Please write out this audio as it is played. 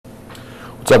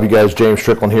What's up, you guys? James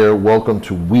Strickland here. Welcome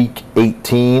to week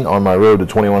 18 on my road to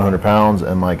 2,100 pounds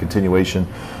and my continuation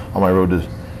on my road to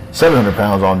 700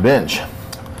 pounds on bench.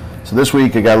 So this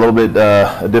week I got a little bit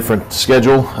a different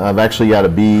schedule. I've actually got to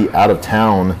be out of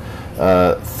town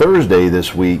Thursday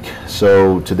this week.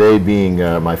 So today being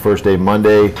my first day,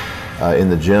 Monday, in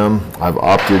the gym, I've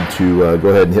opted to go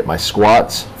ahead and hit my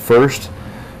squats first.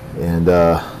 And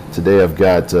today I've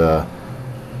got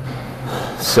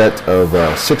set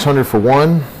of 600 for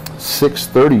one,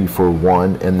 630 for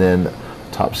one, and then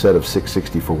top set of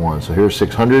 660 for one. So here's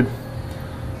 600.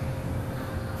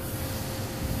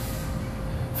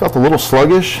 Felt a little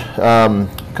sluggish. A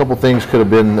couple things could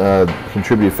have been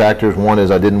contributing factors. One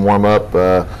is I didn't warm up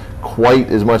quite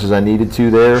as much as I needed to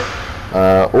there,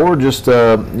 or just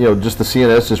just the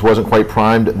CNS just wasn't quite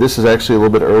primed. This is actually a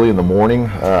little bit early in the morning.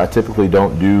 I typically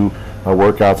don't do my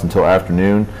workouts until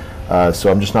afternoon.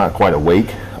 So I'm just not quite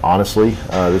awake, honestly.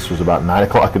 This was about 9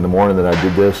 o'clock in the morning that I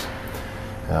did this.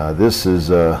 This is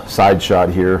a side shot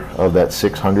here of that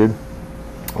 600.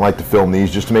 I like to film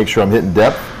these just to make sure I'm hitting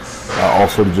depth,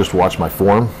 also to just watch my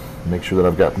form, make sure that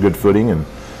I've got good footing and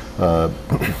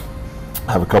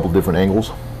have a couple different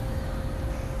angles.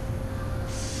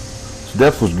 So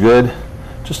depth was good.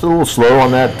 Just a little slow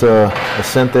on that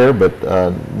ascent there, but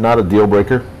not a deal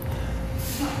breaker.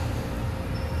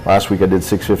 Last week I did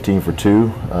 615 for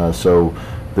two, so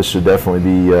this should definitely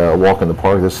be a walk in the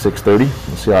park. This is 630.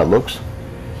 Let's see how it looks.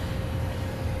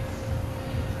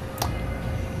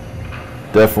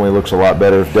 Definitely looks a lot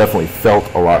better. Definitely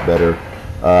felt a lot better.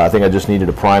 I think I just needed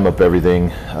to prime up everything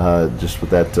just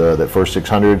with that first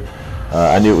 600.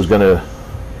 I knew it was going to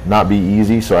not be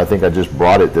easy, so I think I just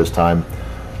brought it this time.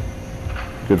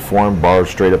 Good form, bars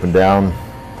straight up and down.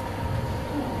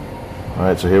 All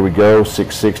right, so here we go,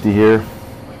 660 here.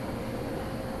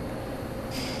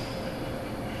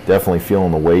 Definitely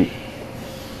feeling the weight.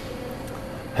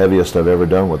 Heaviest I've ever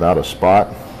done without a spot.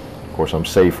 Of course, I'm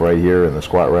safe right here in the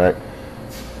squat rack.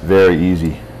 Very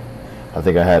easy. I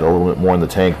think I had a little bit more in the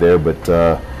tank there, but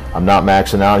I'm not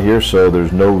maxing out here, so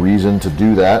there's no reason to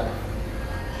do that.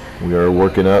 We are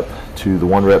working up to the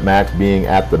 1 rep max being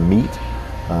at the meet.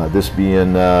 This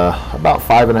being about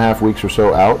 5.5 weeks or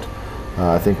so out.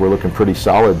 I think we're looking pretty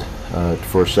solid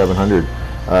for 700.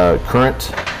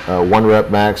 Current 1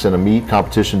 rep max and a meet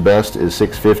competition best is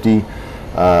 650.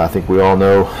 I think we all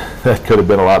know that could have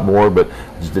been a lot more, but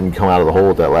just didn't come out of the hole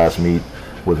at that last meet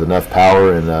with enough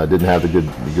power, and didn't have the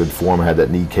good form. I had that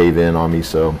knee cave in on me,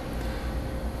 so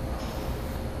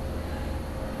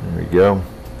there we go.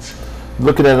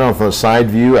 Looking at it on the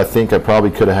side view, I think I probably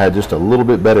could have had just a little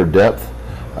bit better depth,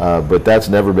 but that's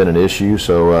never been an issue.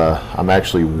 So I'm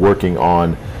actually working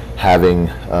on having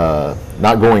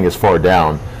not going as far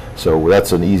down, so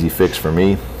that's an easy fix for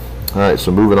me. All right,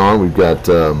 so moving on, we've got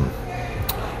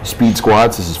speed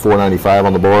squats. This is 495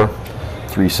 on the bar,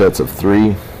 3 sets of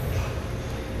 3.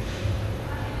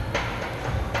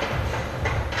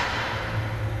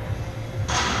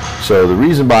 So the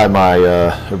reason behind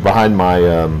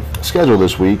my schedule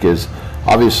this week is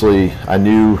obviously I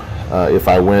knew if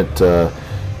I went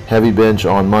heavy bench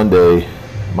on Monday,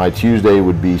 my Tuesday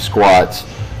would be squats.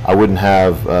 I wouldn't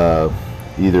have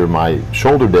either my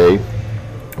shoulder day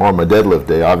or my deadlift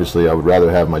day. Obviously, I would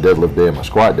rather have my deadlift day and my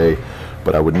squat day,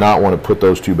 but I would not want to put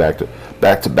those two back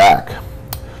to back.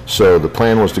 So the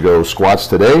plan was to go squats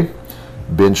today,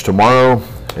 bench tomorrow,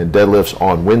 and deadlifts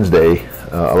on Wednesday,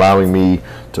 allowing me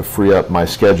to free up my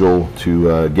schedule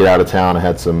to get out of town. I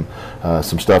had some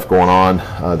stuff going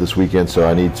on this weekend, so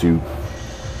I need to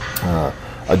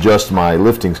adjust my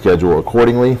lifting schedule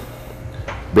accordingly.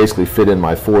 Basically fit in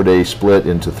my 4-day split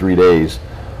into 3 days,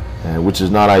 which is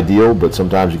not ideal, but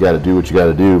sometimes you got to do what you got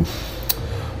to do.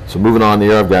 So moving on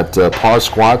here, I've got pause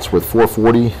squats with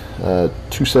 440,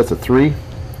 2 sets of 3,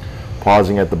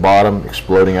 pausing at the bottom,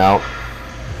 exploding out.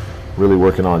 Really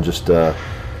working on just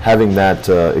having that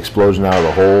explosion out of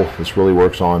the hole. This really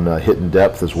works on hitting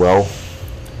depth as well.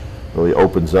 Really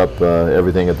opens up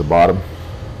everything at the bottom.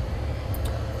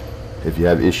 If you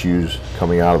have issues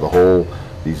coming out of the hole,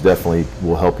 these definitely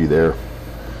will help you there.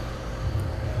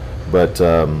 But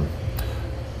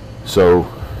so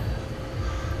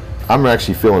I'm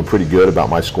actually feeling pretty good about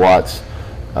my squats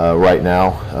right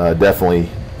now. Definitely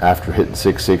after hitting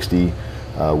 660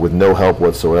 with no help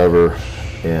whatsoever,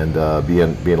 and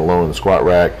being alone in the squat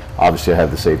rack. Obviously I have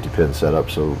the safety pin set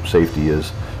up, so safety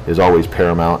is always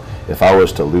paramount. If I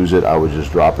was to lose it, I would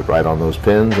just drop it right on those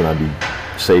pins and I'd be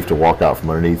safe to walk out from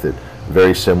underneath it.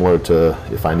 Very similar to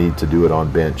if I need to do it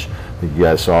on bench. I think you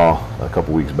guys saw a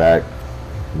couple weeks back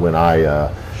when I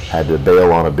had to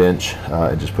bail on a bench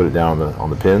and just put it down on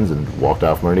the pins and walked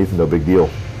out from underneath, no big deal.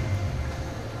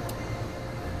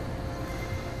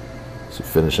 So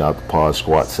finish out the pause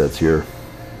squat sets here.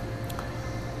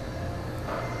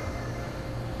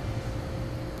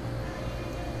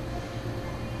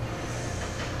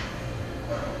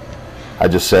 I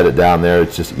just set it down there,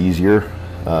 it's just easier.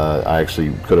 I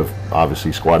actually could have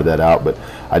obviously squatted that out, but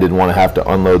I didn't want to have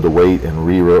to unload the weight and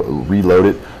reload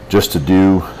it just to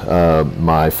do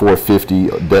my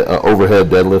 450 overhead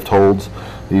deadlift holds.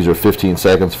 These are 15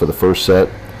 seconds for the first set,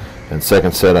 and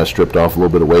second set I stripped off a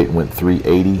little bit of weight and went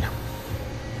 380.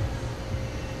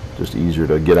 Just easier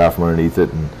to get out from underneath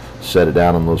it and set it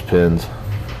down on those pins.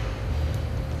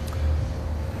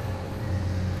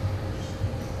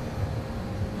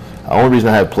 The only reason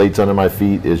I have plates under my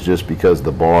feet is just because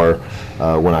the bar,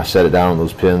 when I set it down on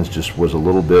those pins, just was a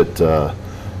little bit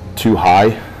too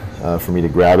high for me to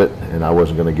grab it, and I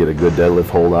wasn't going to get a good deadlift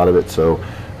hold out of it, so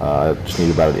I just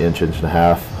needed about an inch, inch and a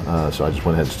half. So I just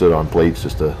went ahead and stood on plates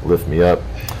just to lift me up.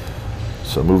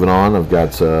 So moving on, I've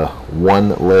got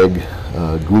one leg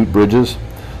glute bridges.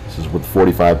 This is with a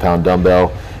 45-pound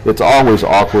dumbbell. It's always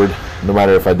awkward, no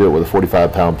matter if I do it with a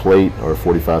 45-pound plate or a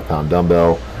 45-pound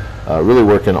dumbbell. Really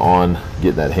working on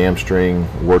getting that hamstring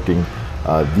working.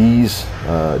 These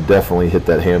definitely hit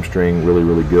that hamstring really,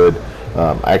 really good.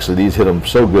 Actually, these hit them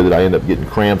so good that I end up getting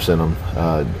cramps in them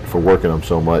for working them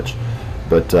so much.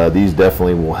 But these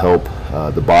definitely will help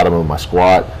the bottom of my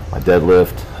squat, my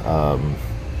deadlift,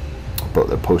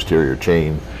 the posterior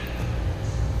chain.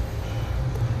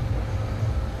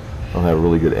 I don't have a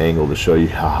really good angle to show you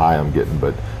how high I'm getting,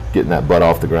 but getting that butt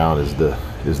off the ground is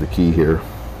the key here.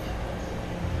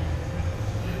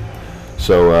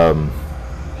 So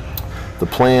the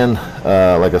plan,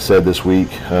 like I said this week,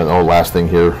 last thing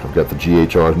here, I've got the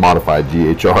GHR, modified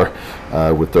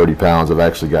GHR with 30 pounds. I've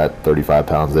actually got 35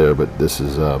 pounds there, but this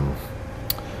is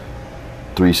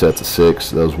 3 sets of 6.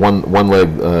 Those one leg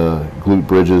glute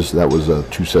bridges, that was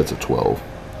 2 sets of 12.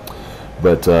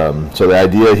 But so the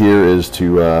idea here is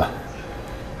to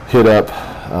hit up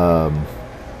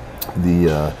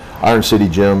the Iron City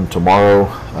Gym tomorrow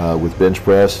with bench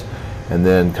press, and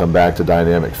then come back to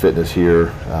Dynamic Fitness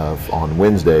here on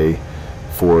Wednesday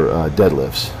for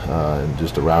deadlifts, and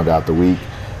just to round out the week.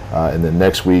 And then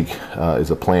next week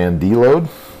is a planned deload.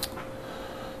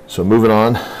 So moving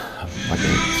on, like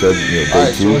I said, day 2. All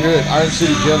right, so we're here at Iron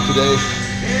City Gym today.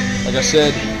 Like I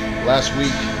said last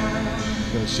week,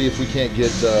 we're going to see if we can't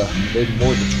get maybe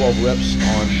more than 12 reps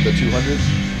on the 200s.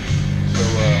 So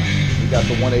we got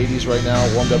the 180s right now,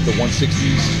 warmed up the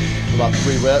 160s. About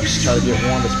 3 reps, try to get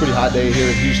warm. It's a pretty hot day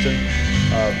here in Houston,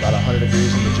 about 100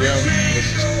 degrees in the gym. This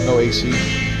is no AC.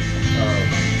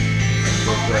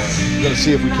 But we're going to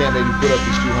see if we can't maybe put up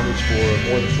these 200s for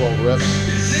more than 12 reps.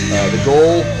 The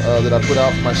goal that I put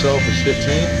out for myself is 15.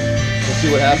 We'll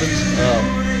see what happens.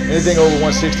 Anything over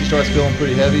 160 starts feeling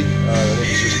pretty heavy. I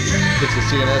think it just hits the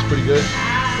CNS pretty good.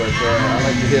 But I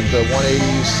like to hit the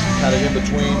 180s kind of in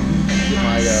between, get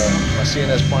my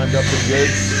CNS primed up pretty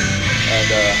good, and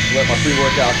let my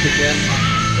pre-workout kick in,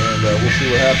 and we'll see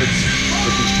what happens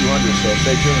with these 200s, so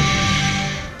stay tuned.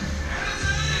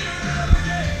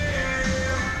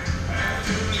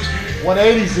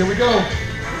 '80s, here we go.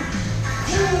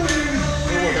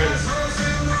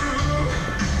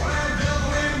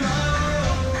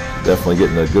 Definitely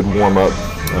getting a good warm-up.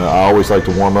 I always like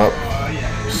to warm up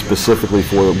specifically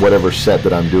for whatever set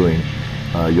that I'm doing.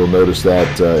 You'll notice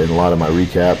that in a lot of my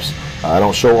recaps. I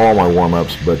don't show all my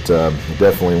warm-ups, but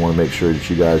definitely want to make sure that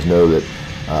you guys know that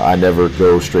I never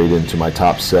go straight into my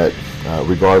top set,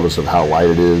 regardless of how light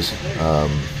it is. I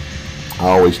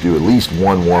always do at least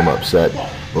one warm-up set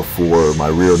before my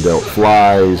rear delt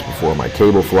flies, before my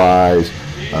cable flies.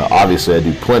 Obviously, I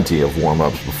do plenty of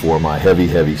warm-ups before my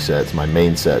heavy sets, my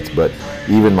main sets, but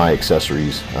even my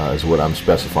accessories is what I'm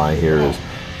specifying here. Is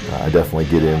I definitely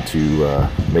get into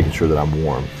making sure that I'm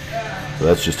warm. So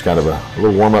that's just kind of a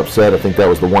little warm-up set. I think that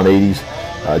was the 180s.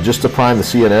 Just to prime the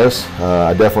CNS,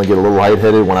 I definitely get a little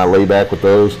lightheaded when I lay back with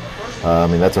those. I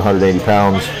mean, that's 180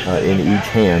 pounds in each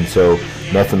hand, so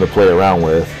nothing to play around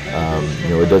with. You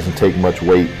know, it doesn't take much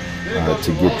weight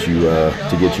to get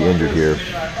you injured here.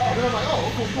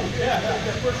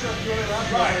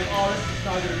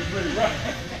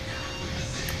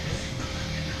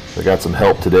 I got some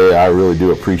help today. I really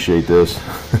do appreciate this.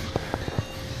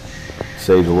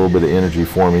 Saves a little bit of energy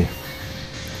for me.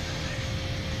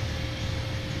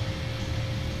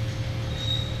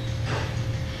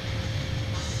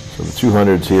 So the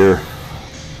 200s here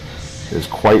is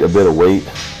quite a bit of weight.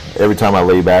 Every time I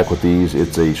lay back with these,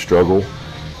 it's a struggle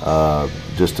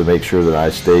just to make sure that I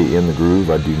stay in the groove.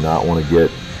 I do not want to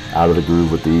get out of the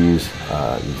groove with these.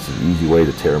 It's an easy way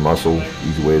to tear muscle,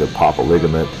 easy way to pop a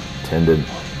ligament, tendon,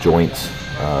 joints.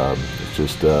 It's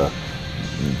just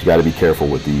you got to be careful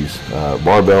with these.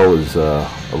 Barbell is a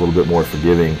little bit more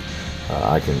forgiving.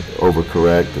 I can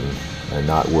overcorrect and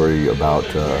not worry about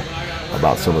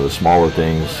some of the smaller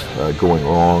things going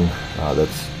wrong.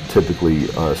 That's typically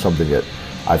something that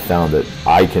I found that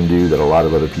I can do that a lot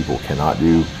of other people cannot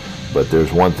do. But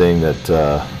there's one thing that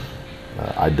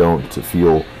I don't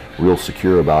feel real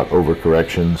secure about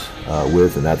overcorrections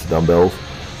with, and that's dumbbells,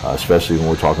 especially when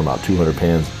we're talking about 200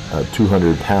 pounds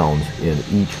in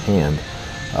each hand.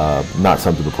 Not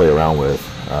something to play around with.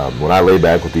 When I lay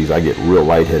back with these, I get real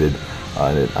lightheaded,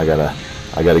 and I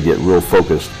gotta get real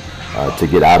focused to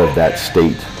get out of that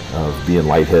state of being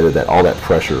lightheaded. All that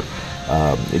pressure,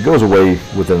 it goes away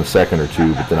within a second or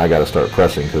two, but then I got to start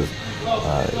pressing because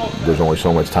there's only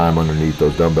so much time underneath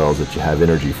those dumbbells that you have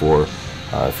energy for.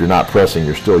 If you're not pressing,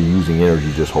 you're still using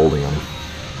energy just holding them.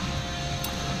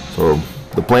 So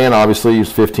the plan obviously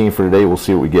is 15 for today. We'll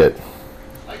see what we get.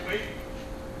 Lightweight.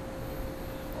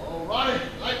 All right,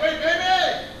 lightweight,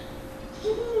 baby.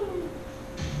 Woo-hoo.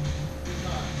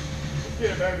 Let's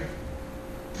get it, baby.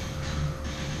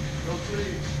 No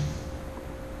sleeves.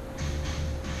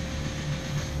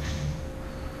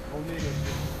 No knees.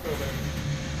 Let's go, baby.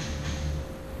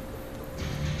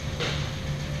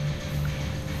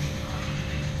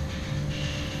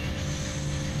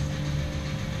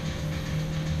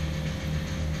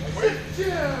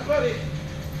 Yeah, buddy.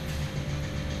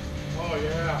 Oh,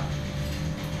 yeah.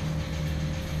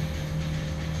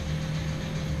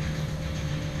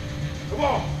 Come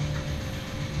on.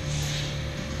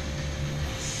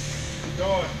 Keep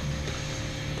going.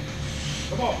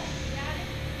 Come on.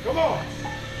 Come on.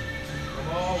 Come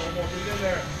on. One more. Get in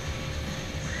there.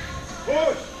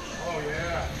 Push. Oh,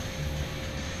 yeah.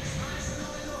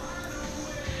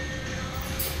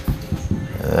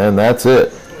 And that's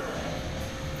it.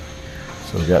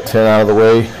 So we got 10 out of the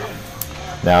way.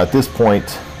 Now at this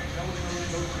point,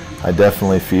 I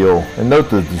definitely feel, and note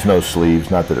that there's no sleeves,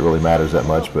 not that it really matters that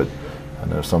much, but I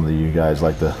know some of you guys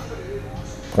like to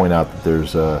point out that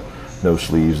there's no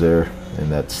sleeves there,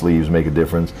 and that sleeves make a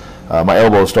difference. My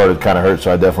elbow started kind of hurt,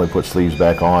 so I definitely put sleeves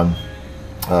back on.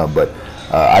 But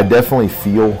I definitely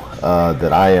feel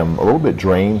that I am a little bit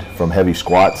drained from heavy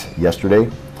squats yesterday.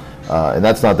 And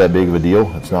that's not that big of a deal.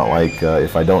 It's not like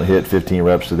if I don't hit 15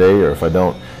 reps today, or if I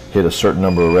don't hit a certain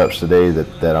number of reps today,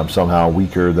 that I'm somehow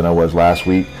weaker than I was last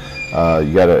week.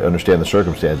 You got to understand the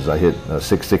circumstances. I hit a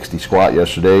 660 squat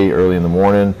yesterday early in the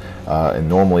morning, and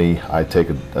normally I take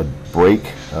a break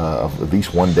of at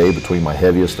least one day between my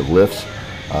heaviest of lifts.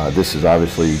 This is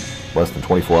obviously less than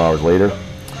 24 hours later.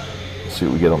 Let's see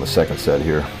what we get on the second set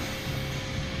here.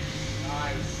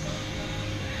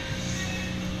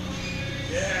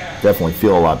 Definitely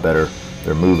feel a lot better.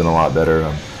 They're moving a lot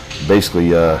better.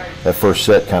 Basically, that first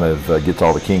set kind of gets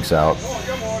all the kinks out.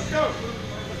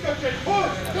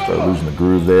 Start losing the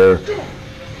groove there.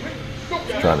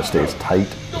 Trying to stay as tight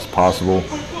as possible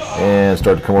and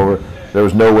start to come over. There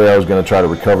was no way I was going to try to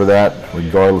recover that,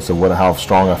 regardless of how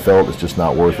strong I felt. It's just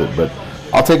not worth it. But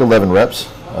I'll take 11 reps,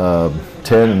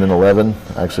 10 and then 11.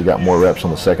 I actually got more reps on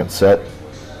the second set.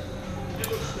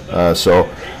 So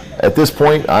at this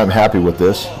point, I'm happy with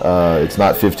this. It's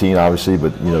not 15, obviously,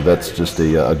 but that's just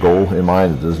a goal in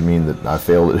mind. It doesn't mean that I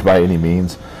failed it by any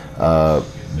means.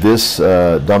 This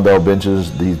dumbbell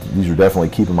benches, these are definitely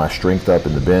keeping my strength up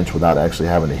in the bench without actually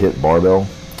having to hit barbell.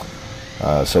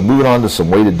 So moving on to some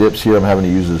weighted dips here. I'm having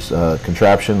to use this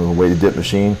contraption with a weighted dip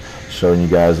machine, showing you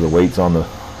guys the weights on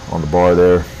the bar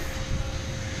there.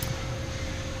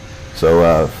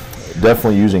 So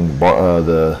definitely using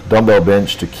the dumbbell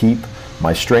bench to keep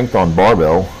my strength on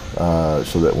barbell,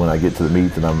 so that when I get to the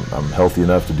meet, then I'm healthy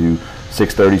enough to do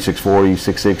 630, 640,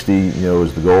 660,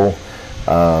 is the goal.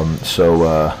 So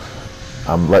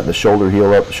I'm letting the shoulder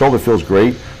heal up. The shoulder feels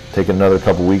great. Taking another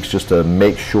couple weeks just to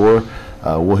make sure.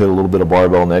 We'll hit a little bit of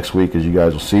barbell next week, as you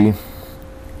guys will see.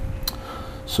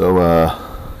 So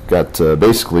got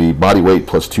basically body weight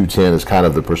plus 210 is kind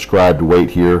of the prescribed weight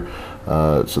here.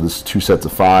 So this is 2 sets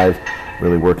of 5.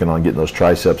 Really working on getting those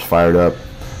triceps fired up.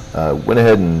 Went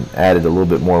ahead and added a little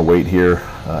bit more weight here.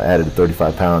 Added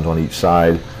 35 pounds on each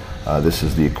side. This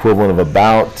is the equivalent of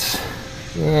about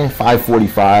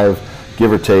 545,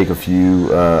 give or take a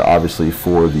few, obviously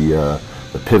for the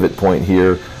pivot point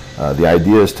here. The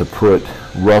idea is to put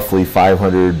roughly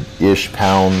 500-ish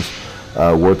pounds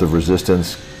worth of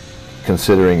resistance,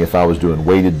 considering if I was doing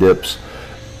weighted dips,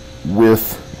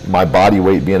 with my body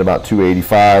weight being about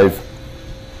 285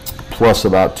 plus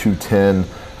about 210.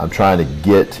 I'm trying to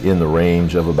get in the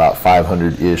range of about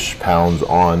 500-ish pounds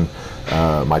on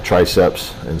my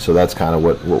triceps, and so that's kind of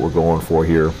what we're going for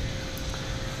here.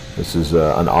 This is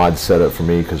an odd setup for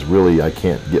me because really I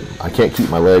can't keep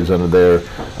my legs under there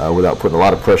without putting a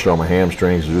lot of pressure on my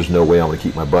hamstrings. There's no way I'm going to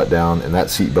keep my butt down, and that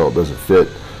seat belt doesn't fit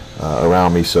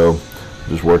around me, so I'm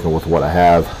just working with what I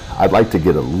have. I'd like to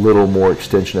get a little more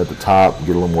extension at the top, get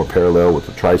a little more parallel with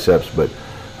the triceps, but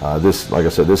this, like I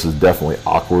said, this is definitely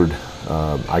awkward.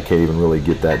 I can't even really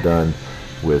get that done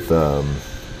with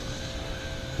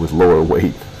lower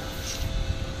weight.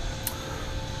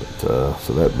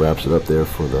 So that wraps it up there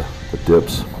for the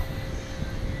dips.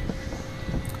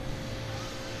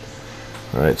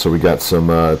 All right, so we got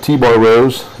some T-bar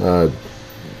rows.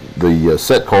 The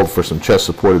set called for some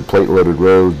chest-supported plate-loaded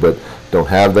rows, but don't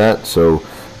have that. So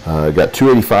got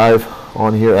 285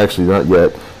 on here. Actually, not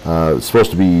yet. It's supposed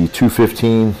to be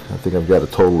 215. I think I've got a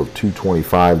total of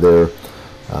 225 there.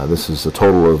 This is a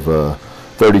total of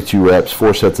 32 reps,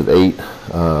 4 sets of 8.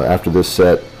 After this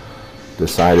set,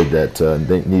 decided that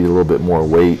they needed a little bit more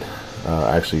weight.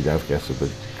 Actually, I guess a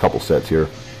couple sets here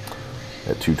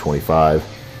at 225.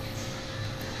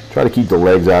 Try to keep the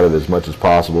legs out of it as much as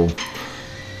possible.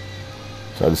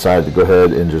 So I decided to go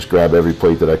ahead and just grab every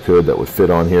plate that I could that would fit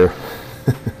on here.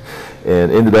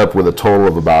 And ended up with a total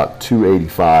of about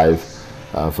 285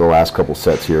 for the last couple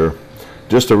sets here.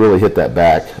 Just to really hit that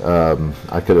back.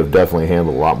 I could have definitely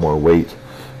handled a lot more weight,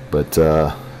 but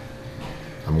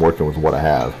I'm working with what I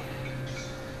have.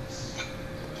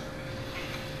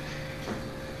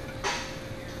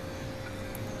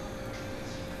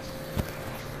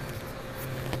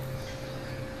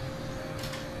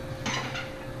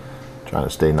 Trying to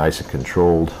stay nice and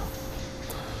controlled.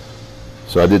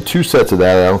 So I did 2 sets of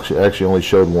that. I actually only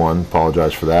showed 1.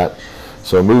 Apologize for that.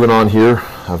 So moving on here,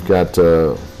 I've got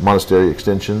monastery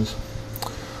extensions.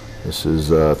 This is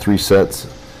 3 sets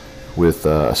with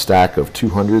a stack of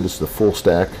 200. This is the full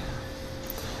stack.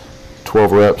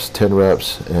 12 reps, 10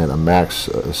 reps, and a max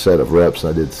set of reps.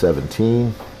 I did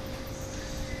 17.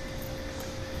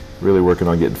 Really working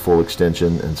on getting full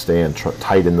extension and staying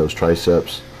tight in those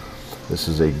triceps. This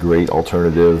is a great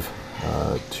alternative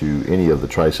to any of the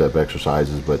tricep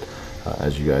exercises, but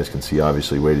as you guys can see,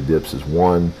 obviously weighted dips is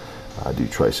one. I do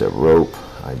tricep rope,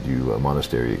 I do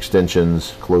monastery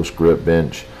extensions, close grip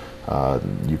bench.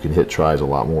 You can hit tris a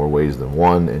lot more ways than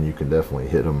one, and you can definitely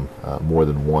hit them more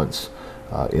than once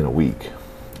in a week,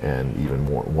 and even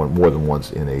more than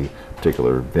once in a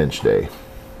particular bench day.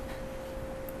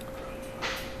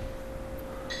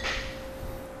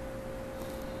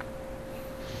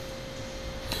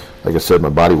 Like I said, my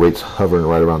body weight's hovering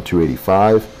right around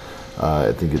 285.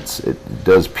 I think it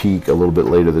does peak a little bit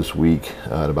later this week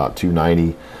at about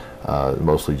 290.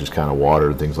 Mostly just kind of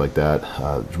water and things like that.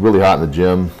 It's really hot in the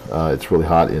gym. It's really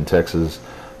hot in Texas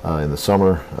in the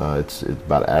summer. It's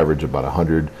about average about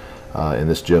 100. And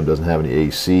this gym doesn't have any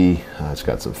AC. It's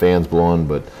got some fans blowing,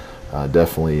 but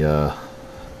definitely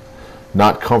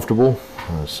not comfortable.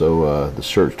 So the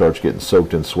shirt starts getting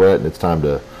soaked in sweat, and it's time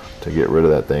to get rid of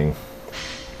that thing.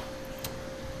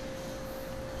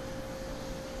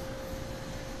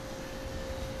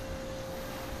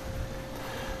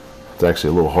 It's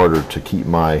actually a little harder to keep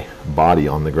my body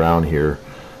on the ground here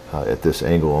at this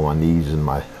angle on my knees, and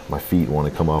my feet want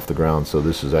to come off the ground, so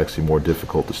this is actually more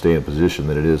difficult to stay in position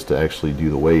than it is to actually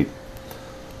do the weight.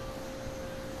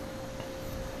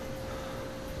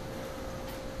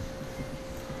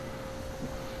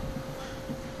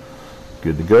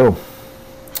 Good to go.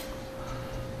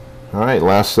 Alright,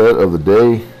 last set of the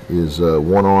day is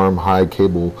one arm high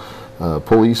cable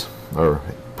pulleys, or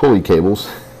pulley cables,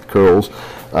 curls.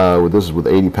 This is with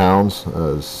 80 pounds,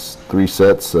 3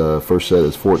 sets. First set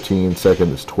is 14, second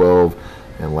is 12,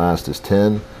 and last is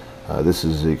 10. This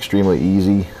is extremely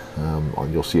easy.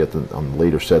 You'll see on the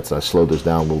later sets I slowed this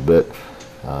down a little bit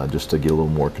just to get a little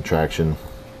more contraction.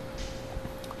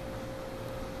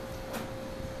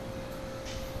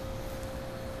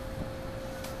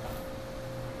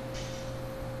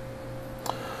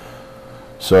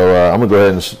 So I'm going to go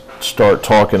ahead and start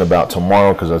talking about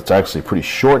tomorrow, because it's actually a pretty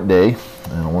short day,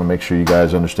 and I want to make sure you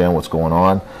guys understand what's going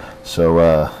on.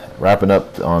 So wrapping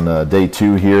up on day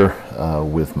 2 here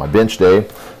with my bench day.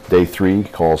 Day 3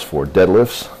 calls for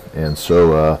deadlifts, and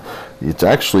so it's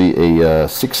actually a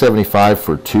 675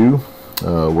 for 2,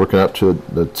 working up to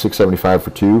the 675 for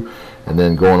 2, and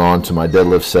then going on to my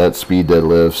deadlift set, speed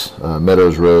deadlifts,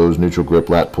 Meadows rows, neutral grip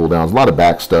lat pull downs, a lot of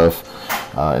back stuff,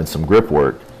 and some grip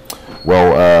work.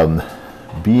 Well,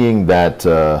 being that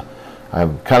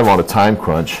I'm kind of on a time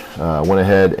crunch, I went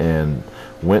ahead and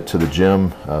went to the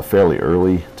gym fairly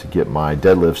early to get my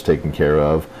deadlifts taken care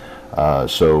of.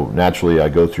 So naturally I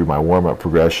go through my warm-up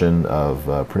progression of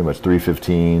pretty much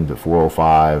 315 to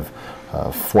 405,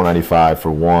 495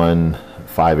 for 1,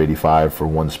 585 for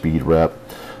 1 speed rep,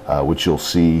 which you'll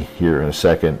see here in a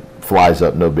second. Flies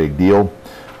up, no big deal.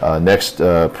 Next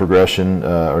progression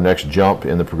or next jump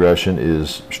in the progression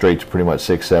is straight to pretty much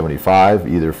 675,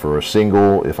 either for a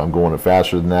single if I'm going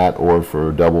faster than that, or for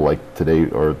a double like today,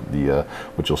 or the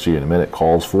which you'll see in a minute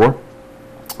calls for.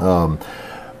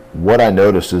 What I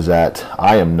noticed is that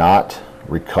I am not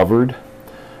recovered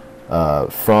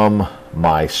from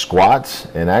my squats,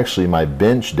 and actually my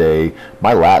bench day,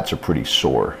 my lats are pretty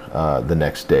sore the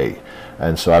next day,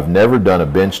 and so I've never done a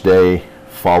bench day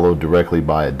followed directly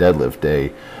by a deadlift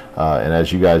day, and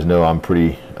as you guys know, I'm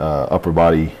pretty upper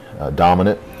body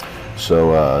dominant,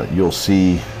 so you'll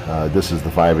see this is the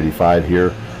 585 here.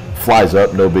 Flies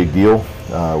up, no big deal,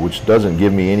 which doesn't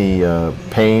give me any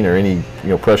pain or any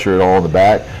pressure at all in the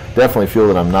back. Definitely feel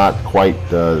that I'm not quite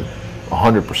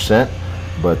 100%,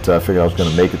 but I figured I was going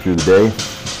to make it through the day.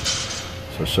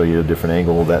 So I'll show you a different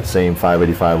angle of that same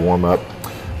 585 warm-up.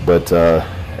 But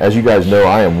as you guys know,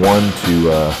 I am one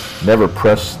to never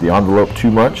press the envelope too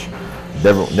much.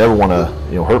 Never want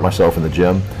to hurt myself in the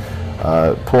gym.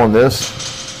 Pulling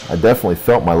this, I definitely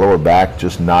felt my lower back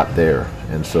just not there,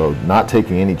 and so not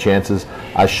taking any chances,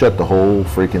 I shut the whole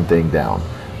freaking thing down.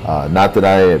 Not that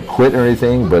I had quit or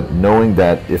anything, but knowing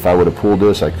that if I would have pulled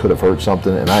this, I could have hurt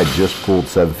something, and I just pulled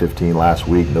 715 last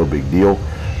week, no big deal.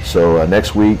 So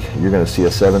next week, you're going to see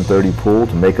a 730 pull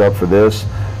to make up for this.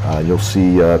 You'll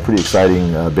see a pretty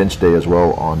exciting bench day as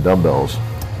well on dumbbells.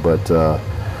 But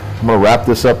I'm going to wrap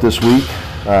this up this week.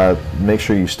 Make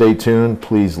sure you stay tuned.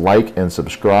 Please like and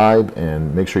subscribe,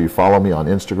 and make sure you follow me on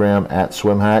Instagram at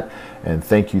SwimHack. And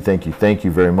thank you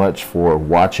very much for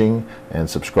watching and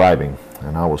subscribing.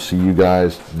 And I will see you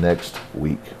guys next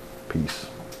week. Peace.